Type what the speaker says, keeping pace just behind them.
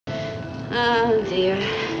Oh, dear.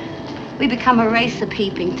 We become a race of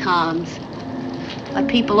peeping Toms. What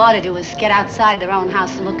people ought to do is get outside their own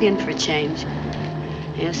house and look in for a change.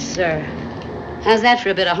 Yes, sir. How's that for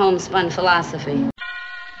a bit of homespun philosophy?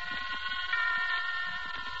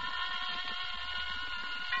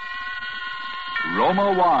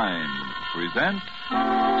 Roma Wine presents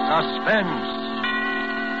Suspense.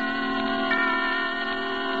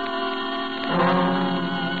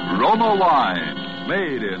 Roma Wine,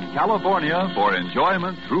 made in California for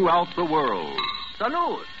enjoyment throughout the world.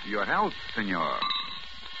 Salud. Your health, senor.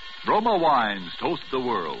 Roma Wines toast the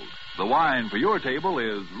world. The wine for your table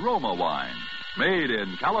is Roma Wine, made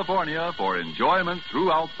in California for enjoyment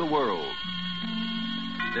throughout the world.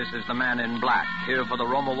 This is the man in black, here for the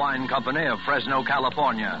Roma Wine Company of Fresno,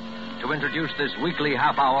 California, to introduce this weekly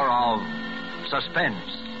half hour of Suspense.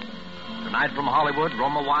 Tonight from Hollywood,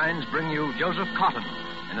 Roma Wines bring you Joseph Cotton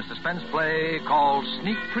in a suspense play called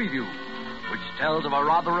Sneak Preview, which tells of a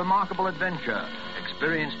rather remarkable adventure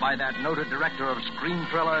experienced by that noted director of screen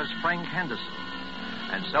thrillers, Frank Henderson.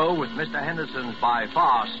 And so, with Mr. Henderson's by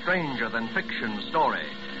far stranger-than-fiction story,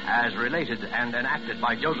 as related and enacted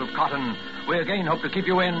by Joseph Cotton, we again hope to keep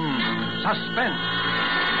you in suspense.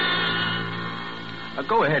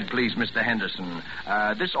 Go ahead, please, Mr. Henderson.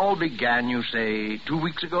 This all began, you say, 2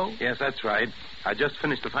 weeks ago? Yes, that's right. I just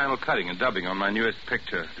finished the final cutting and dubbing on my newest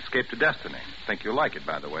picture, Escape to Destiny. Think you'll like it,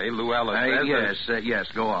 by the way. Lou Ellis says... Yes,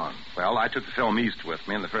 go on. Well, I took the film east with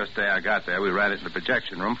me, and the first day I got there, we ran it in the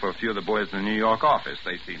projection room for a few of the boys in the New York office.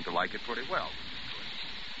 They seemed to like it pretty well.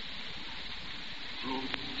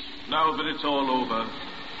 Now that it's all over,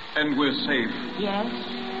 and we're safe. Yes?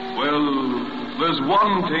 Well, there's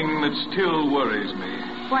one thing that still worries me.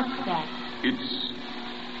 What's that? It's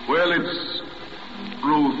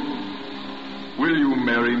Ruth. Will you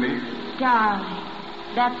marry me?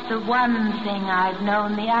 Darling, that's the one thing I've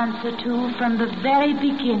known the answer to from the very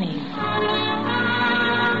beginning.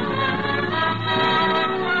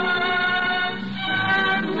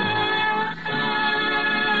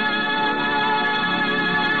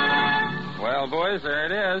 Well, boys, there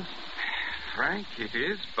it is. Frank, it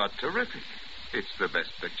is but terrific. It's the best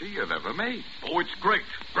picture you've ever made. Oh, it's great.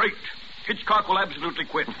 Great. Hitchcock will absolutely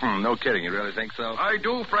quit. No kidding. You really think so? I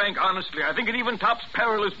do, Frank, honestly. I think it even tops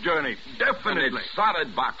Perilous Journey. Definitely. And it's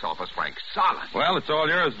solid box office, Frank. Solid. Well, it's all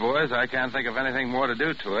yours, boys. I can't think of anything more to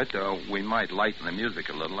do to it. We might lighten the music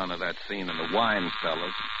a little under that scene in the wine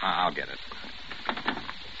cellars. I'll get it.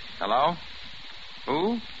 Hello?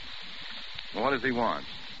 Who? What does he want?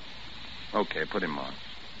 Okay, put him on.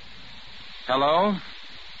 Hello?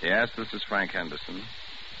 Yes, this is Frank Henderson.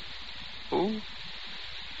 Who?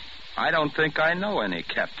 I don't think I know any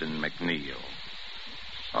Captain McNeil.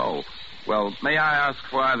 Oh, well, may I ask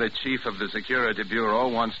why the chief of the Security Bureau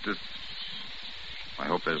wants to... I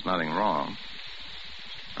hope there's nothing wrong.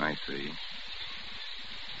 I see.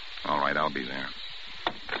 All right, I'll be there.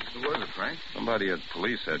 Who was it, Frank? Somebody at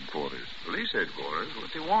police headquarters. Police headquarters?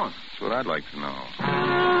 What do they want? That's what I'd like to know.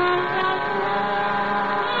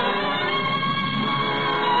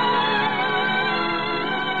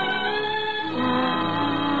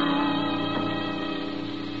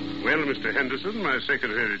 Well, Mr. Henderson, my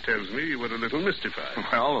secretary tells me you were a little mystified.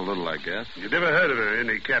 Well, a little, I guess. You never heard of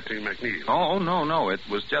any Captain McNeil? Oh, no. It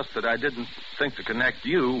was just that I didn't think to connect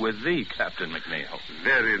you with the Captain McNeil.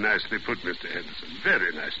 Very nicely put, Mr. Henderson.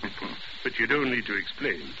 Very nicely put. But you don't need to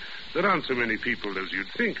explain. There aren't so many people as you'd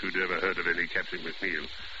think who'd ever heard of any Captain McNeil.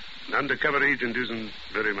 An undercover agent isn't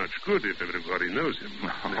very much good if everybody knows him. No,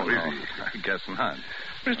 I guess not.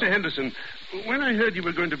 Mr. Henderson, when I heard you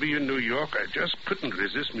were going to be in New York, I just couldn't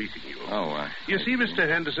resist meeting you. You see, Mr.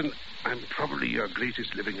 Henderson, I'm probably your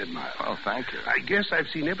greatest living admirer. Oh, thank you. I guess I've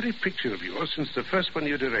seen every picture of yours since the first one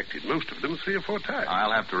you directed, most of them 3 or 4 times.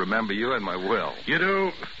 I'll have to remember you in my will. You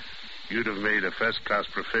know, you'd have made a first-class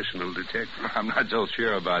professional detective. I'm not so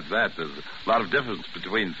sure about that. There's a lot of difference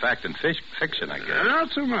between fact and fiction, I guess.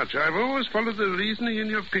 Not so much. I've always followed the reasoning in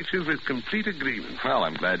your pictures with complete agreement. Well,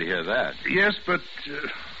 I'm glad to hear that. Yes, but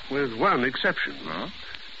with one exception. Huh?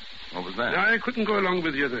 What was that? Now, I couldn't go along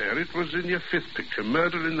with you there. It was in your 5th picture,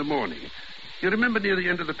 Murder in the Morning. You remember near the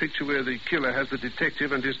end of the picture where the killer has the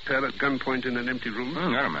detective and his pal at gunpoint in an empty room?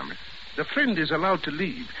 I remember. The friend is allowed to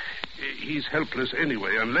leave. He's helpless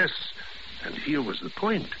anyway, unless... And here was the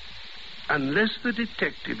point. Unless the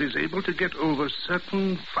detective is able to get over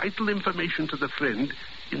certain vital information to the friend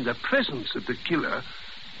in the presence of the killer,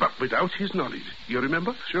 but without his knowledge. You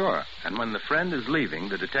remember? Sure. And when the friend is leaving,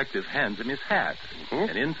 the detective hands him his hat. Mm-hmm.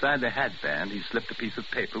 And inside the hat band, he slipped a piece of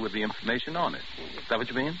paper with the information on it. Is that what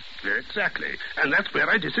you mean? Exactly. And that's where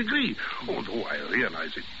I disagree. Although I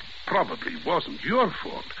realize it probably wasn't your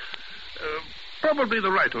fault. Probably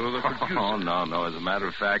the writer or the producer. Oh, no. As a matter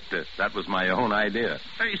of fact, that was my own idea.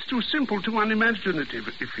 It's too simple, too unimaginative,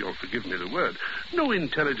 if you'll forgive me the word. No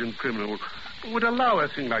intelligent criminal would allow a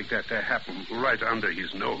thing like that to happen right under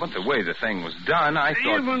his nose. But the way the thing was done, I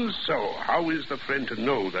thought... Even so, how is the friend to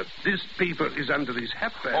know that this paper is under his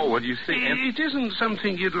hatband? Oh, what do you think? It isn't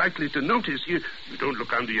something you're likely to notice. You don't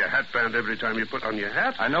look under your hatband every time you put on your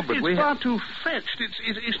hat. I know, but it's far too fetched.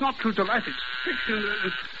 It's not true to life. It's fiction.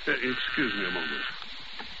 Excuse me a moment.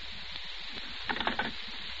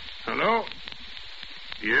 Hello?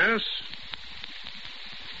 Yes?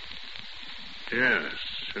 Yes,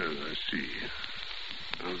 I see.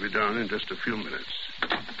 I'll be down in just a few minutes.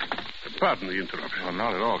 Pardon the interruption. Oh,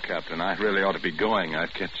 not at all, Captain. I really ought to be going.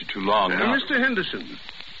 I've kept you too long now. Mr. Henderson,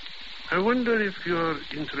 I wonder if you're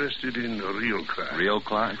interested in real crime. Real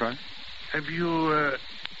crime? Have you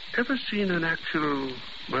ever seen an actual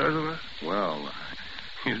murderer? Well,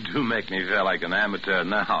 you do make me feel like an amateur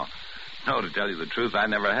now. No, to tell you the truth, I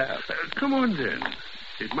never have. Come on, then.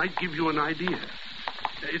 It might give you an idea.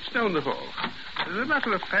 It's down the hall. As a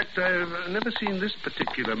matter of fact, I've never seen this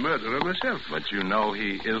particular murderer myself. But you know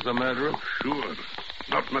he is a murderer? Sure.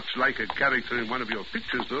 Not much like a character in one of your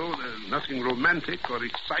pictures, though. Nothing romantic or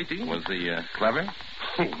exciting. Was he clever?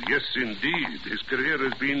 Oh, yes, indeed. His career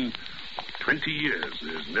has been 20 years.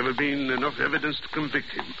 There's never been enough evidence to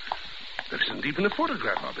convict him. There isn't even a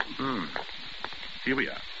photograph of him. Here we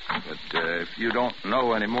are. But if you don't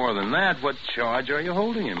know any more than that, what charge are you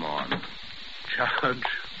holding him on? Charge?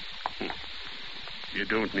 You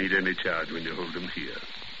don't need any charge when you hold him here.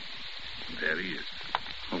 There he is.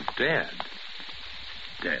 Oh, dead.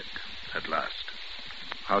 Dead, at last.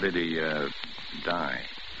 How did he die?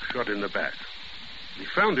 Shot in the back. We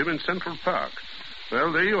found him in Central Park.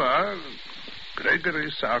 Well, there you are. Gregory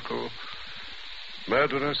Sarko.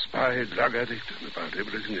 Murderer, spy, drug addict, and about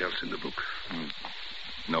everything else in the book.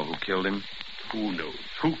 Know who killed him? Who knows?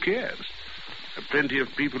 Who cares? There are plenty of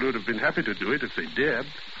people who would have been happy to do it if they dared.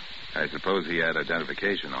 I suppose he had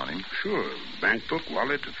identification on him. Sure. Bank book,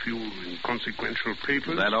 wallet, a few inconsequential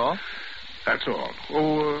papers. Is that all? That's all.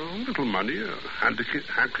 Oh, a little money, a handkerchief,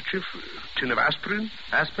 a tin of aspirin.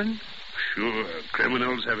 Aspirin? Sure.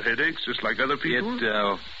 Criminals have headaches just like other people.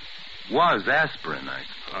 It was aspirin, I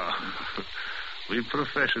suppose. We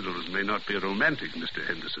professionals may not be romantic, Mr.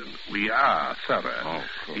 Henderson. We are thorough. Oh, of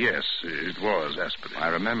course. Yes, it was aspirin. I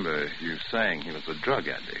remember you saying he was a drug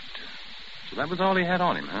addict. So that was all he had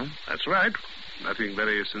on him, huh? That's right. Nothing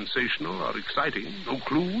very sensational or exciting. No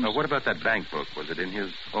clues. What about that bank book? Was it in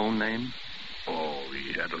his own name? Oh,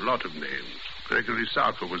 he had a lot of names. Gregory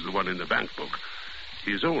Sarko was the one in the bank book.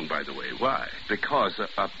 His own, by the way. Why? Because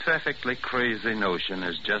a perfectly crazy notion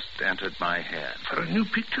has just entered my head. For a new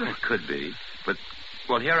picture? It could be. But,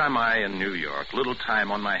 well, here am I in New York. Little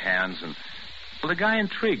time on my hands, and, well, the guy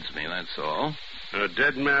intrigues me, that's all. A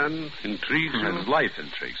dead man intrigues you? His life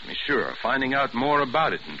intrigues me, sure. Finding out more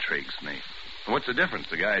about it intrigues me. What's the difference?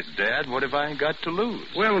 The guy's dead. What have I got to lose?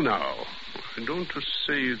 Well, now, I don't to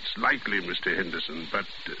say it's likely, Mr. Henderson, but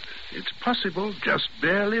it's possible, just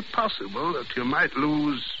barely possible, that you might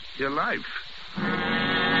lose your life.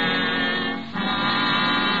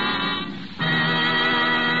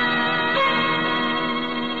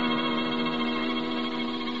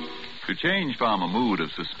 To change from a mood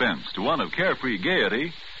of suspense to one of carefree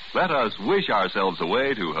gaiety, let us wish ourselves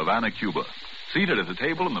away to Havana, Cuba, seated at a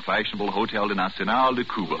table in the fashionable Hotel de Nacional de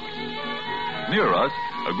Cuba. Near us,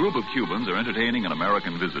 a group of Cubans are entertaining an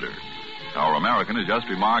American visitor. Our American has just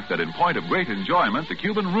remarked that in point of great enjoyment, the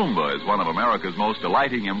Cuban rumba is one of America's most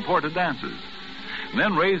delighting imported dances. And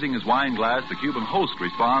then, raising his wine glass, the Cuban host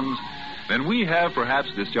responds, "Then we have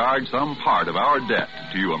perhaps discharged some part of our debt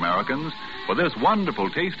to you Americans for this wonderful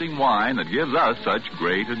tasting wine that gives us such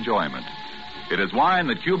great enjoyment. It is wine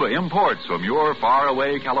that Cuba imports from your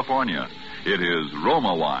faraway California. It is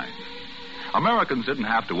Roma wine." Americans didn't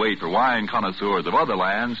have to wait for wine connoisseurs of other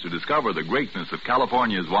lands to discover the greatness of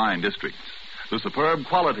California's wine districts, the superb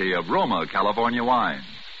quality of Roma California wines.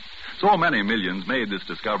 So many millions made this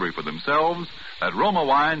discovery for themselves that Roma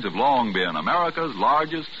wines have long been America's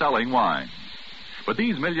largest selling wine. But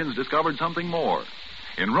these millions discovered something more.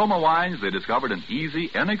 In Roma wines, they discovered an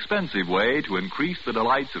easy, inexpensive way to increase the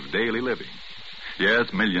delights of daily living.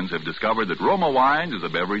 Yes, millions have discovered that Roma wines is a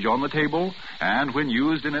beverage on the table, and when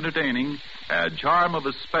used in entertaining, add charm of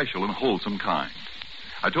a special and wholesome kind.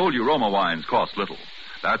 I told you Roma wines cost little.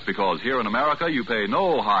 That's because here in America you pay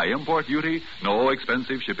no high import duty, no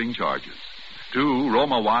expensive shipping charges. 2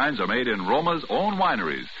 Roma wines are made in Roma's own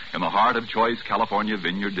wineries in the heart of choice California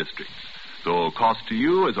vineyard districts. So cost to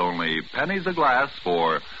you is only pennies a glass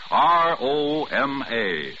for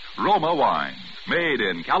ROMA, Roma wines, made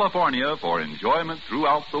in California for enjoyment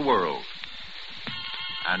throughout the world.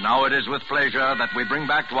 And now it is with pleasure that we bring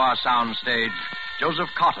back to our soundstage Joseph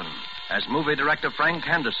Cotton as movie director Frank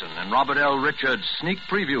Henderson and Robert L. Richards' sneak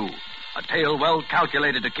preview, a tale well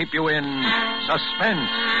calculated to keep you in suspense.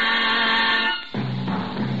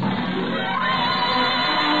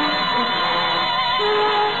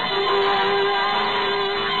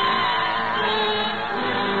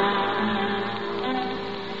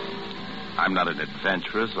 I'm not an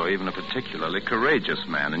adventurous or even a particularly courageous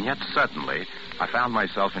man, and yet suddenly I found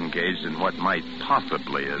myself engaged in what might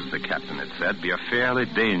possibly, as the captain had said, be a fairly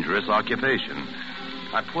dangerous occupation.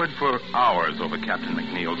 I pored for hours over Captain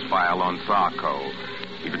McNeil's file on Sarko,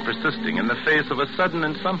 even persisting in the face of a sudden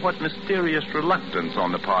and somewhat mysterious reluctance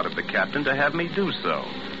on the part of the captain to have me do so.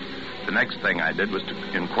 The next thing I did was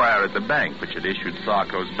to inquire at the bank, which had issued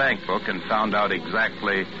Sarko's bank book, and found out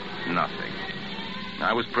exactly nothing.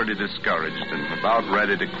 I was pretty discouraged and about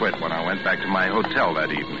ready to quit when I went back to my hotel that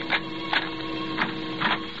evening.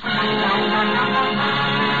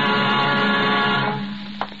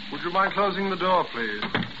 Would you mind closing the door, please?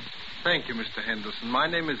 Thank you, Mr. Henderson. My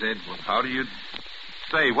name is Edward. How do you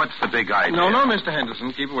say? What's the big idea? No, Mr.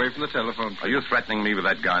 Henderson. Keep away from the telephone, please. Are you threatening me with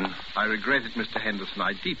that gun? I regret it, Mr. Henderson.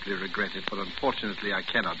 I deeply regret it, but unfortunately I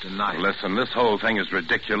cannot deny it. Listen, this whole thing is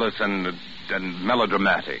ridiculous and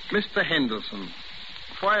melodramatic. Mr. Henderson,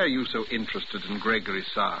 why are you so interested in Gregory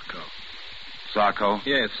Sarko? Sarko?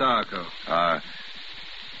 Yes, Sarko.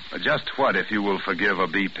 Just what, if you will forgive a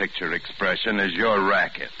B-picture expression, is your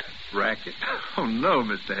racket? Racket? Oh, no,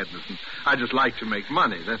 Mr. Henderson. I just like to make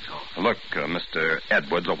money, that's all. Look, Mr.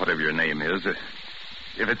 Edwards, or whatever your name is,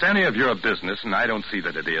 if it's any of your business, and I don't see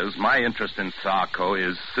that it is, my interest in Sarko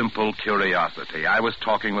is simple curiosity. I was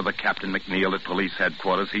talking with the Captain McNeil at police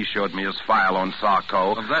headquarters. He showed me his file on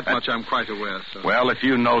Sarko. Of that much I'm quite aware, sir. Well, if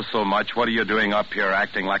you know so much, what are you doing up here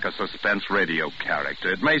acting like a suspense radio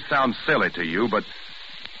character? It may sound silly to you, but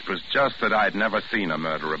it was just that I'd never seen a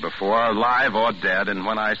murderer before, alive or dead, and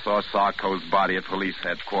when I saw Sarko's body at police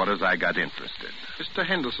headquarters, I got interested. Mr.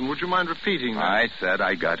 Henderson, would you mind repeating that? I said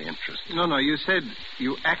I got interested. No, you said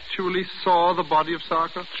you actually saw the body of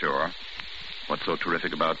Sarko? Sure. What's so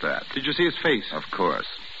terrific about that? Did you see his face? Of course.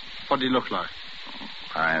 What did he look like?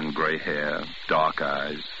 Iron gray hair, dark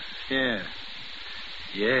eyes. Yes.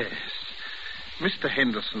 Mr.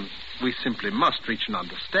 Henderson, we simply must reach an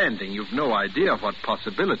understanding. You've no idea what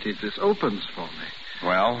possibilities this opens for me.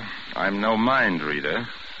 Well, I'm no mind reader.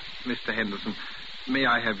 Mr. Henderson, may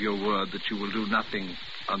I have your word that you will do nothing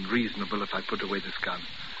unreasonable if I put away this gun?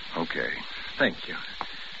 Okay. Thank you.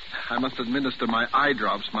 I must administer my eye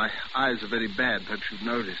drops. My eyes are very bad. Perhaps you've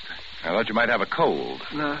noticed. I thought you might have a cold.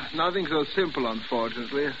 No, nothing so simple,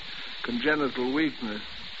 unfortunately. Congenital weakness.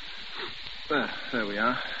 There we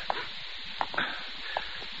are.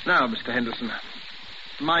 Now, Mr. Henderson,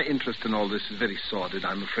 my interest in all this is very sordid,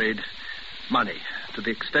 I'm afraid. Money, to the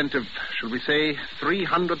extent of, shall we say,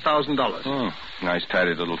 $300,000. Oh, nice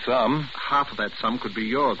tidy little sum. Half of that sum could be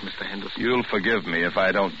yours, Mr. Henderson. You'll forgive me if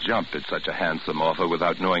I don't jump at such a handsome offer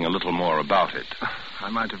without knowing a little more about it. I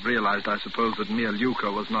might have realized, I suppose, that mere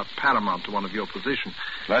lucre was not paramount to one of your position.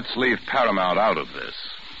 Let's leave paramount out of this.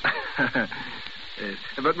 Yes.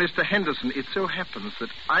 But, Mr. Henderson, it so happens that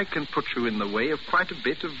I can put you in the way of quite a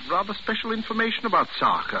bit of rather special information about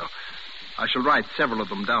Sarko. I shall write several of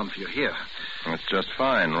them down for you here. That's just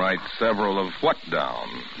fine. Write several of what down?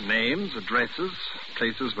 Names, addresses,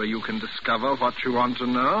 places where you can discover what you want to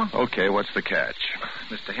know. Okay, what's the catch?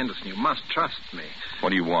 Mr. Henderson, you must trust me. What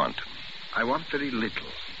do you want? I want very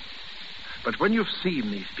little. But when you've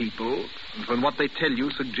seen these people, and when what they tell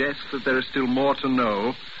you suggests that there is still more to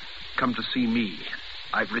know, come to see me.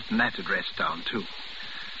 I've written that address down, too.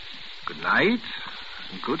 Good night,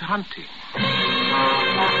 and good hunting.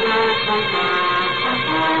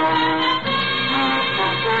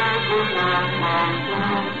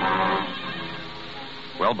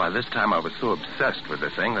 Well, by this time I was so obsessed with the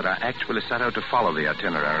thing that I actually set out to follow the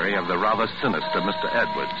itinerary of the rather sinister Mr.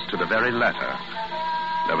 Edwards to the very letter.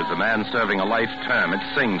 There was a man serving a life term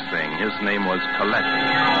at Sing Sing. His name was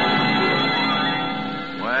Coletti.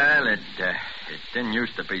 Well, it didn't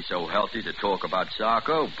used to be so healthy to talk about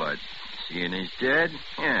Sarko, but seeing he's dead,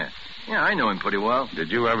 yeah, I know him pretty well.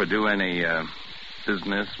 Did you ever do any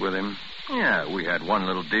business with him? Yeah, we had one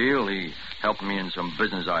little deal. He helped me in some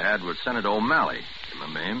business I had with Senator O'Malley.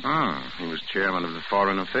 Remember him? He was chairman of the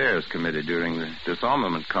Foreign Affairs Committee during the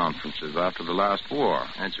disarmament conferences after the last war.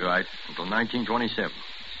 That's right, until 1927.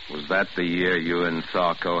 Was that the year you and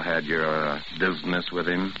Sarko had your business with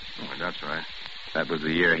him? Oh, that's right. That was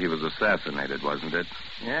the year he was assassinated, wasn't it?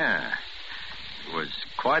 Yeah. It was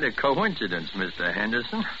quite a coincidence, Mr.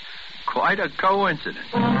 Henderson. Quite a coincidence.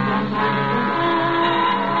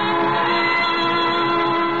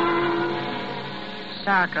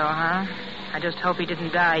 Sarko, huh? I just hope he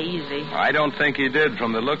didn't die easy. I don't think he did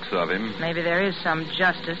from the looks of him. Maybe there is some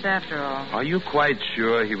justice after all. Are you quite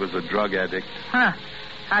sure he was a drug addict? Huh.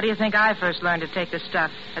 How do you think I first learned to take the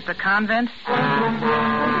stuff? At the convent?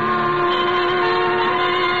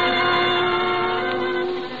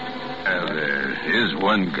 There is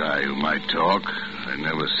one guy who might talk. I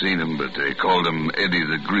never seen him, but they called him Eddie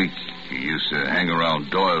the Greek. He used to hang around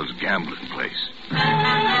Doyle's gambling place.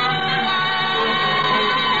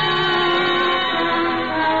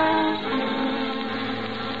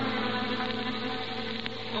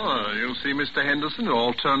 Oh, you see, Mr. Henderson, it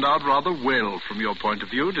all turned out rather well from your point of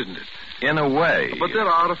view, didn't it? In a way. But there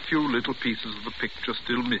are a few little pieces of the picture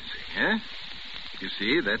still missing, eh? You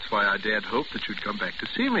see, that's why I dared hope that you'd come back to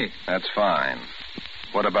see me. That's fine.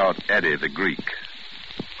 What about Eddie the Greek?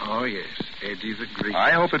 Oh, yes, Eddie the Greek.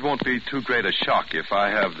 I hope it won't be too great a shock if I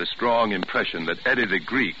have the strong impression that Eddie the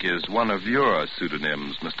Greek is one of your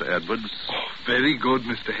pseudonyms, Mr. Edwards. Oh, very good,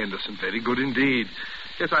 Mr. Henderson, very good indeed.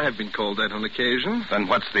 Yes, I have been called that on occasion. Then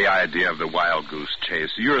what's the idea of the wild goose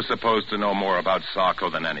chase? You're supposed to know more about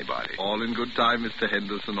Sarko than anybody. All in good time, Mr.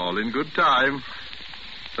 Henderson, all in good time.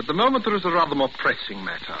 At the moment, there is a rather more pressing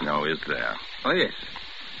matter. No, is there? Oh, yes.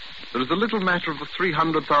 There is the little matter of the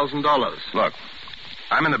 $300,000. Look,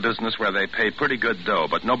 I'm in a business where they pay pretty good dough,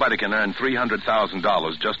 but nobody can earn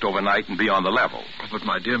 $300,000 just overnight and be on the level. But,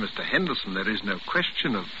 my dear Mr. Henderson, there is no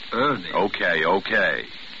question of earning. Okay.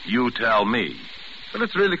 You tell me. Well,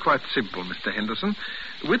 it's really quite simple, Mr. Henderson.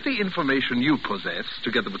 With the information you possess,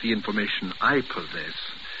 together with the information I possess,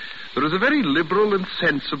 there is a very liberal and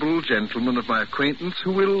sensible gentleman of my acquaintance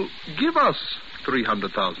who will give us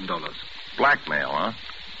 $300,000. Blackmail, huh?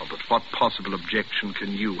 Oh, but what possible objection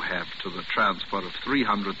can you have to the transfer of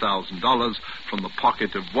 $300,000 from the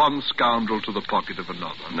pocket of one scoundrel to the pocket of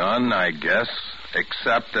another? None, I guess,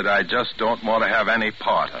 except that I just don't want to have any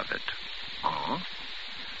part of it. Oh?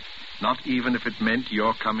 Not even if it meant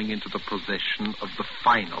your coming into the possession of the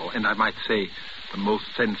final, and I might say the most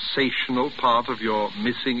sensational part of your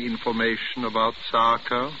missing information about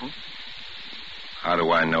Sarko? How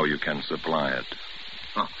do I know you can supply it?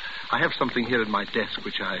 Oh, I have something here in my desk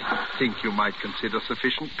which I think you might consider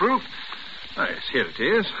sufficient proof. Oh, yes, here it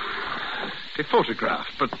is. A photograph.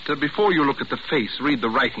 But before you look at the face, read the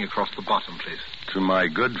writing across the bottom, please. To my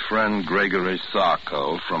good friend Gregory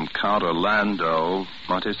Sarko from Count Orlando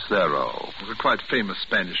Monticero. He's a quite famous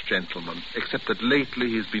Spanish gentleman, except that lately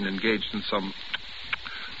he's been engaged in some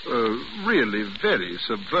really very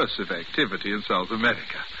subversive activity in South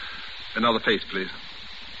America. Another face, please.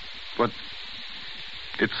 But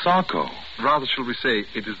it's Sarko. Rather, shall we say,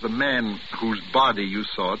 it is the man whose body you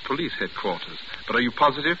saw at police headquarters. But are you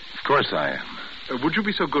positive? Of course I am. Would you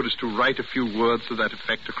be so good as to write a few words to that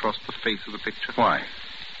effect across the face of the picture? Why?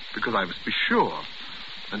 Because I must be sure.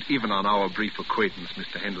 And even on our brief acquaintance,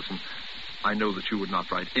 Mr. Henderson, I know that you would not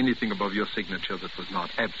write anything above your signature that was not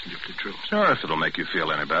absolutely true. Sure, if it'll make you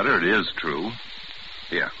feel any better, it is true.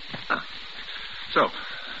 Here. So,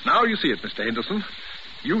 now you see it, Mr. Henderson.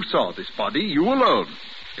 You saw this body, you alone,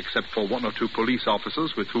 except for one or two police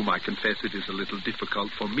officers with whom I confess it is a little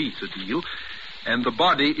difficult for me to deal. And the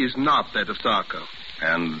body is not that of Sarko.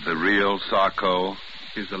 And the real Sarko?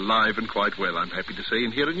 Is alive and quite well, I'm happy to say,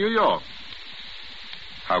 and here in New York.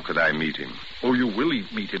 How could I meet him? Oh, you will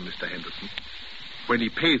meet him, Mr. Henderson, when he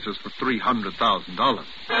pays us the $300,000.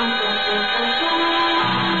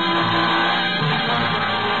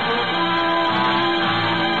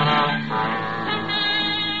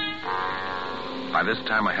 By this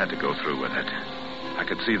time, I had to go through with it. I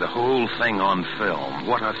could see the whole thing on film.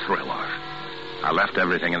 What a thriller. I left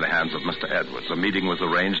everything in the hands of Mr. Edwards. A meeting was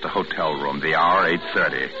arranged, a hotel room, the hour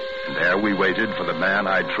 8:30. And there we waited for the man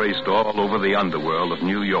I'd traced all over the underworld of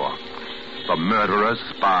New York. The murderer,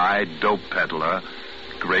 spy, dope peddler,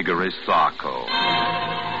 Gregory Sarko.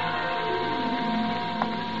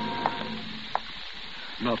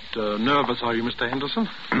 Not nervous, are you, Mr. Henderson?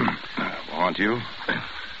 Aren't you?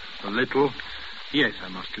 A little. Yes, I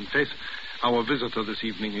must confess. Our visitor this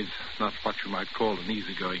evening is not what you might call an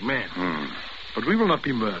easygoing man. But we will not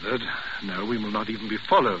be murdered. No, we will not even be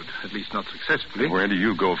followed, at least not successfully. Where do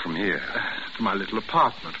you go from here? To my little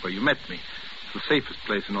apartment where you met me. It's the safest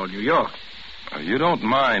place in all New York. You don't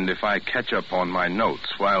mind if I catch up on my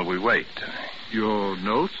notes while we wait? Your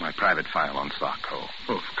notes? My private file on Sarko.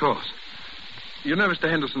 Oh, of course. You know, Mr.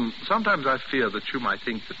 Henderson, sometimes I fear that you might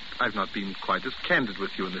think that I've not been quite as candid with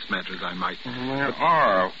you in this matter as I might. There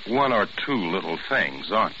are one or two little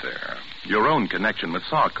things, aren't there? Your own connection with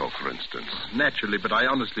Sarko, for instance. Naturally, but I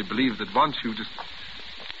honestly believe that once you just...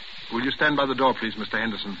 Will you stand by the door, please, Mr.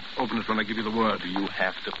 Henderson? Open it when I give you the word. Do you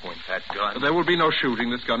have to point that gun? There will be no shooting.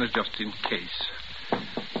 This gun is just in case.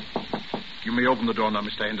 You may open the door now,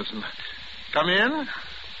 Mr. Henderson. Come in.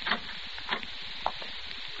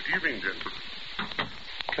 Good evening, gentlemen.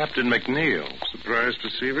 Captain McNeil. Surprised to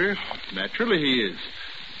see me? Naturally he is.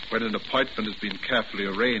 When an appointment has been carefully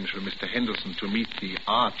arranged for Mr. Henderson to meet the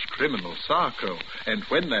arch-criminal Sarko, and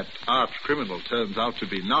when that arch-criminal turns out to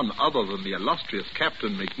be none other than the illustrious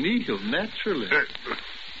Captain McNeil, naturally.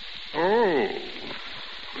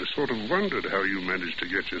 I sort of wondered how you managed to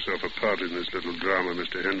get yourself a part in this little drama,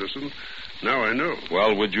 Mr. Henderson. Now I know.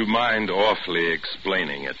 Well, would you mind awfully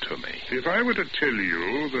explaining it to me? If I were to tell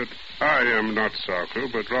you that I am not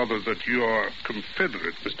Sarko, but rather that your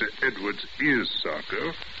confederate, Mr. Edwards, is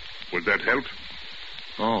Sarko, would that help?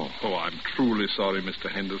 Oh, I'm truly sorry, Mr.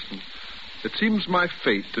 Henderson. It seems my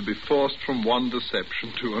fate to be forced from one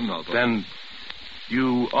deception to another. Then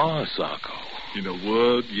you are Sarko? In a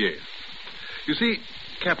word, yes. You see,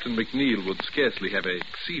 Captain McNeil would scarcely have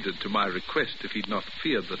acceded to my request if he'd not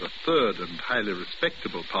feared that a third and highly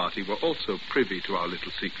respectable party were also privy to our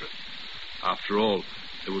little secret. After all,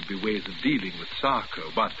 there would be ways of dealing with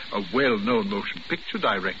Sarko, but a well-known motion picture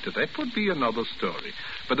director, that would be another story.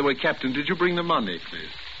 By the way, Captain, did you bring the money,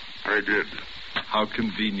 please? I did. How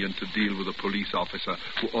convenient to deal with a police officer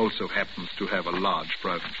who also happens to have a large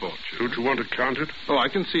private fortune. Don't you want to count it? Oh, I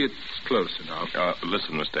can see it's close enough.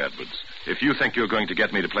 Listen, Mr. Edwards. If you think you're going to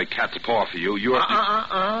get me to play cat's paw for you, you're...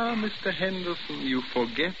 Mr. Henderson, you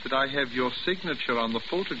forget that I have your signature on the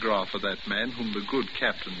photograph of that man whom the good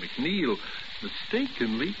Captain McNeil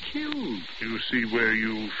mistakenly killed. You see where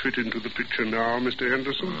you fit into the picture now, Mr.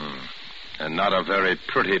 Henderson? And not a very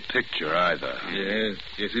pretty picture, either. Yes,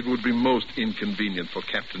 it would be most inconvenient for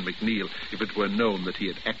Captain McNeil if it were known that he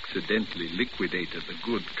had accidentally liquidated the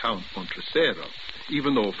good Count Montresero,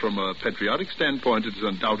 even though from a patriotic standpoint it is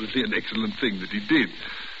undoubtedly an excellent thing that he did.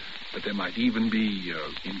 But there might even be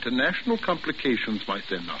international complications, might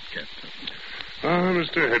there not, Captain?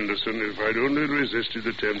 Mr. Henderson, if I'd only resisted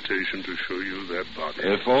the temptation to show you that body.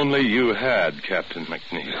 If only you had, Captain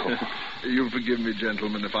McNeil. You'll forgive me,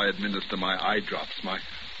 gentlemen, if I administer my eye drops. My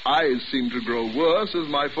eyes seem to grow worse as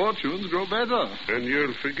my fortunes grow better. And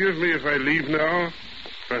you'll forgive me if I leave now?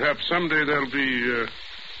 Perhaps someday there'll be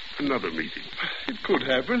another meeting. It could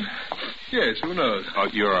happen. Yes, who knows?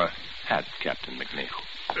 Your hat, Captain McNeil.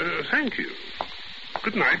 Thank you.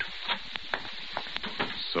 Good night.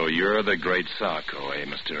 So you're the great Sarko, eh,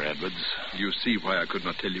 Mr. Edwards? You see why I could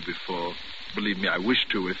not tell you before. Believe me, I wish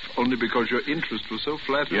to, if only because your interest was so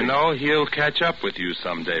flattering. You know, he'll catch up with you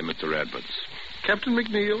someday, Mr. Edwards. Captain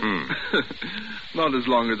McNeil? Not as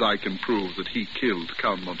long as I can prove that he killed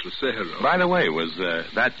Count Montresero. By the way, was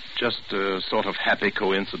that just a sort of happy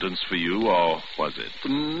coincidence for you, or was it?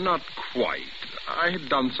 Not quite. I had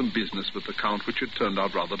done some business with the Count which had turned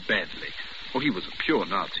out rather badly. He was a pure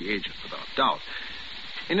Nazi agent, without doubt.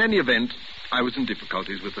 In any event, I was in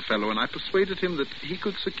difficulties with the fellow, and I persuaded him that he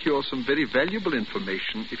could secure some very valuable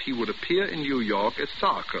information if he would appear in New York as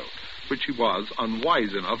Sarko, which he was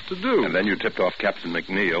unwise enough to do. And then you tipped off Captain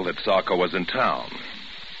McNeil that Sarko was in town.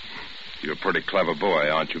 You're a pretty clever boy,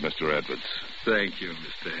 aren't you, Mr. Edwards? Thank you,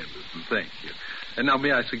 Mr. Henderson, thank you. And now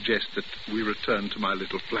may I suggest that we return to my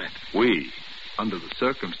little flat? We? Under the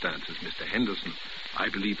circumstances, Mr. Henderson, I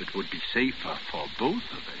believe it would be safer for both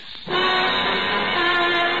of us.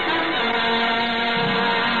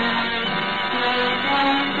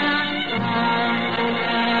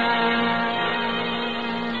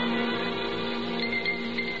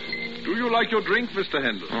 Do you like your drink, Mr.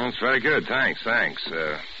 Henderson? Oh, it's very good. Thanks.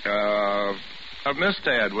 Mr.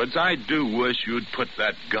 Edwards, I do wish you'd put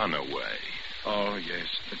that gun away. Oh, yes,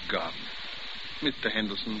 the gun. Mr.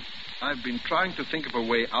 Henderson, I've been trying to think of a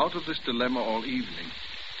way out of this dilemma all evening.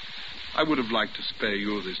 I would have liked to spare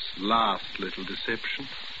you this last little deception.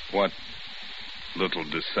 What little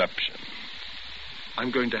deception?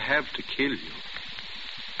 I'm going to have to kill you.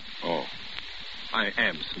 Oh. I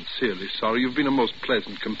am sincerely sorry. You've been a most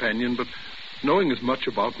pleasant companion, but knowing as much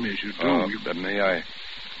about me as you do... May I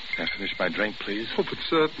finish my drink, please? Oh, but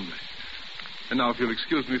certainly. And now, if you'll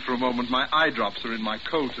excuse me for a moment, my eye drops are in my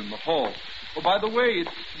coat in the hall. Oh, by the way,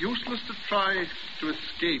 it's useless to try to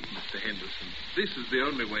escape, Mr. Henderson. This is the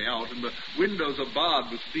only way out, and the windows are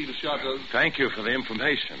barred with steel shutters. Thank you for the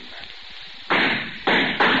information.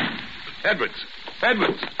 Edwards!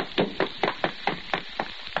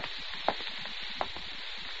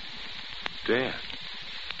 dead.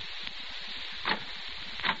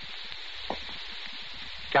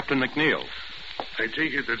 Captain McNeil. I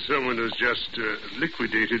take it that someone has just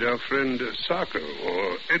liquidated our friend Sarko,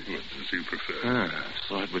 or Edmund, as you prefer.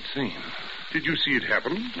 So it would seem. Did you see it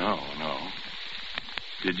happen? No.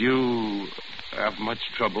 Did you have much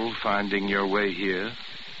trouble finding your way here?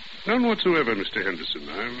 None whatsoever, Mr. Henderson.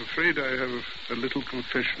 I'm afraid I have a little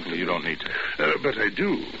confession. You don't need to. But I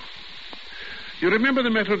do. You remember the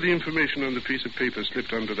matter of the information on the piece of paper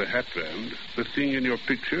slipped under the hat band? The thing in your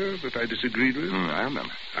picture that I disagreed with? I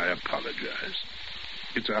remember. I apologize.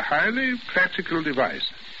 It's a highly practical device.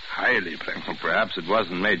 Highly practical. Well, perhaps it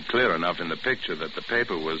wasn't made clear enough in the picture that the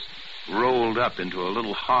paper was rolled up into a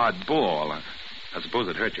little hard ball. I suppose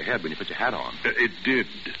it hurt your head when you put your hat on. It did.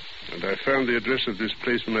 And I found the address of this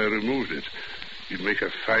place when I removed it. You'd make a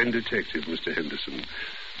fine detective, Mr. Henderson.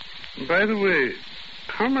 By the way,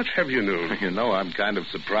 how much have you known? You know, I'm kind of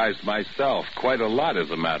surprised myself. Quite a lot, as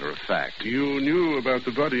a matter of fact. You knew about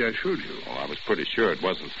the body I showed you? Well, I was pretty sure it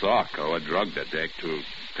wasn't Sarko, a drug addict who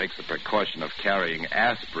takes the precaution of carrying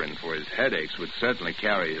aspirin for his headaches, would certainly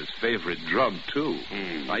carry his favorite drug, too.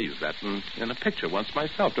 I used that in a picture once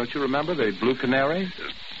myself. Don't you remember the blue canary?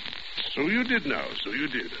 So you did now. So you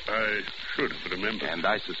did. I should have remembered. And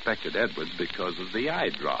I suspected Edwards because of the eye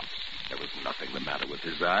drops. There was nothing the matter with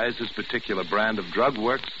his eyes. His particular brand of drug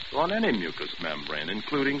works on any mucous membrane,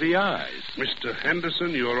 including the eyes. Mr.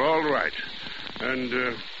 Henderson, you're all right.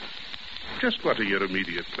 And just what are your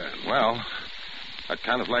immediate plans? Well, I'd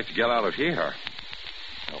kind of like to get out of here.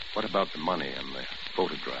 Now, what about the money and the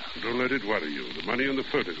photograph? Don't let it worry you. The money and the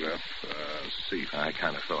photograph are safe. I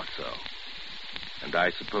kind of thought so. And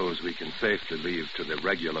I suppose we can safely leave to the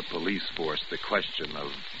regular police force the question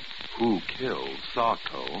of who killed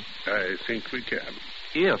Sarko. I think we can.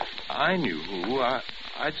 If I knew who,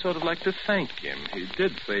 I'd sort of like to thank him. He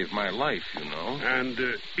did save my life, you know. And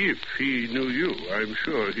if he knew you, I'm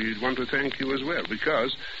sure he'd want to thank you as well,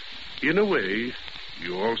 because, in a way,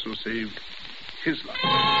 you also saved his life.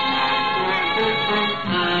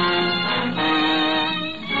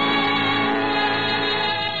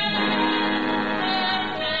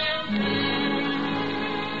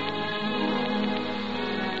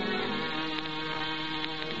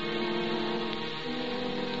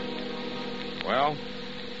 Well,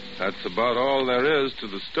 that's about all there is to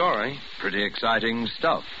the story. Pretty exciting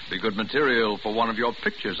stuff. Be good material for one of your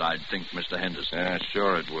pictures, I'd think, Mr. Henderson. Yeah,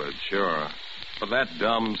 sure it would, sure. For that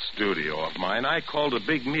dumb studio of mine, I called a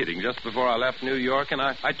big meeting just before I left New York, and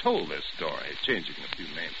I told this story, changing a few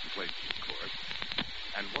names and places, of course.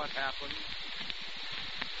 And what happened?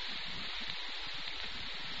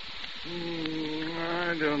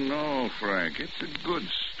 I don't know, Frank. It's a good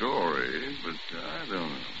story, but I don't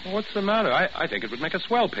know. What's the matter? I think it would make a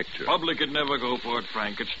swell picture. Public would never go for it,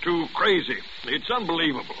 Frank. It's too crazy. It's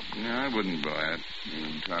unbelievable. Yeah, I wouldn't buy it. You're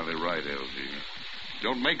entirely right, L.G.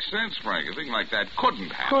 Don't make sense, Frank. A thing like that couldn't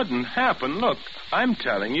happen. Couldn't happen? Look, I'm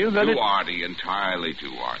telling you that Too arty, entirely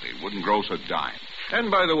too arty. Wouldn't gross a dime. And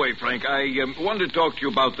by the way, Frank, I wanted to talk to you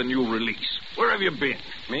about the new release. Where have you been?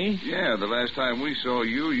 Me? Yeah, the last time we saw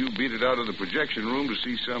you, you beat it out of the projection room to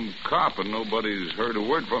see some cop, and nobody's heard a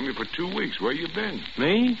word from you for 2 weeks. Where you been?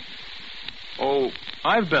 Me? Oh,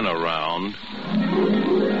 I've been around.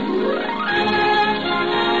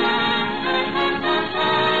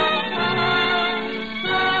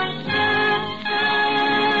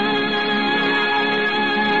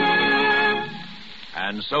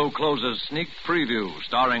 And so closes Sneak Preview,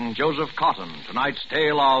 starring Joseph Cotton, tonight's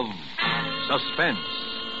tale of Suspense.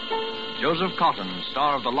 Joseph Cotton,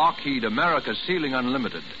 star of the Lockheed America Ceiling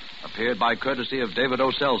Unlimited, appeared by courtesy of David O.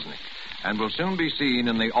 Selznick, and will soon be seen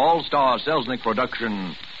in the all-star Selznick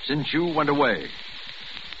production, Since You Went Away.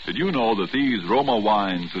 Did you know that these Roma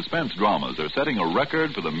Wine suspense dramas are setting a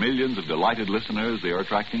record for the millions of delighted listeners they are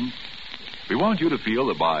attracting? We want you to feel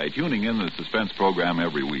that by tuning in the suspense program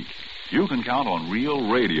every week, you can count on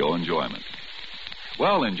real radio enjoyment.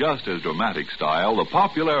 Well, in just as dramatic style, the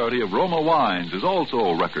popularity of Roma wines is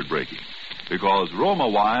also record-breaking, because Roma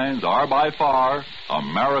wines are by far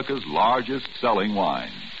America's largest selling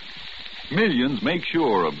wine. Millions make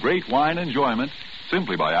sure of great wine enjoyment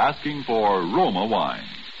simply by asking for Roma wine.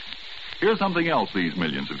 Here's something else these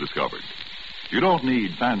millions have discovered. You don't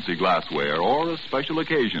need fancy glassware or a special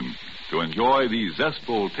occasion to enjoy these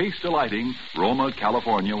zestful, taste-delighting Roma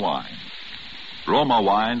California wines. Roma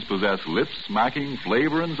wines possess lip-smacking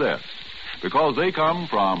flavor and zest because they come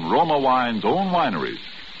from Roma Wine's own wineries,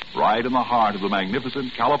 right in the heart of the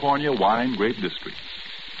magnificent California wine grape district.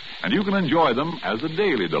 And you can enjoy them as a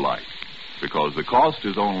daily delight because the cost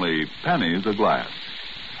is only pennies a glass.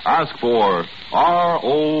 Ask for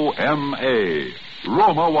ROMA,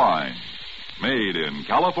 Roma Wine. Made in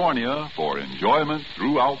California for enjoyment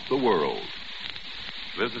throughout the world.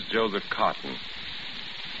 This is Joseph Cotton.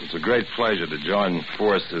 It's a great pleasure to join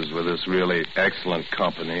forces with this really excellent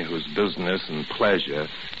company whose business and pleasure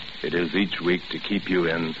it is each week to keep you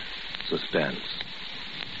in suspense.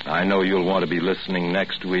 I know you'll want to be listening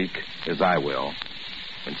next week, as I will,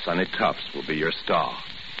 when Sonny Tufts will be your star.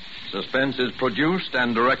 Suspense is produced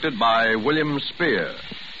and directed by William Spear.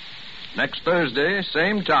 Next Thursday,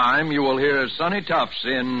 same time, you will hear Sonny Tufts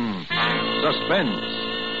in Suspense.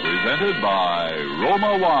 Presented by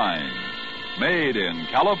Roma Wine. Made in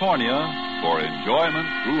California for enjoyment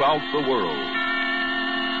throughout the world.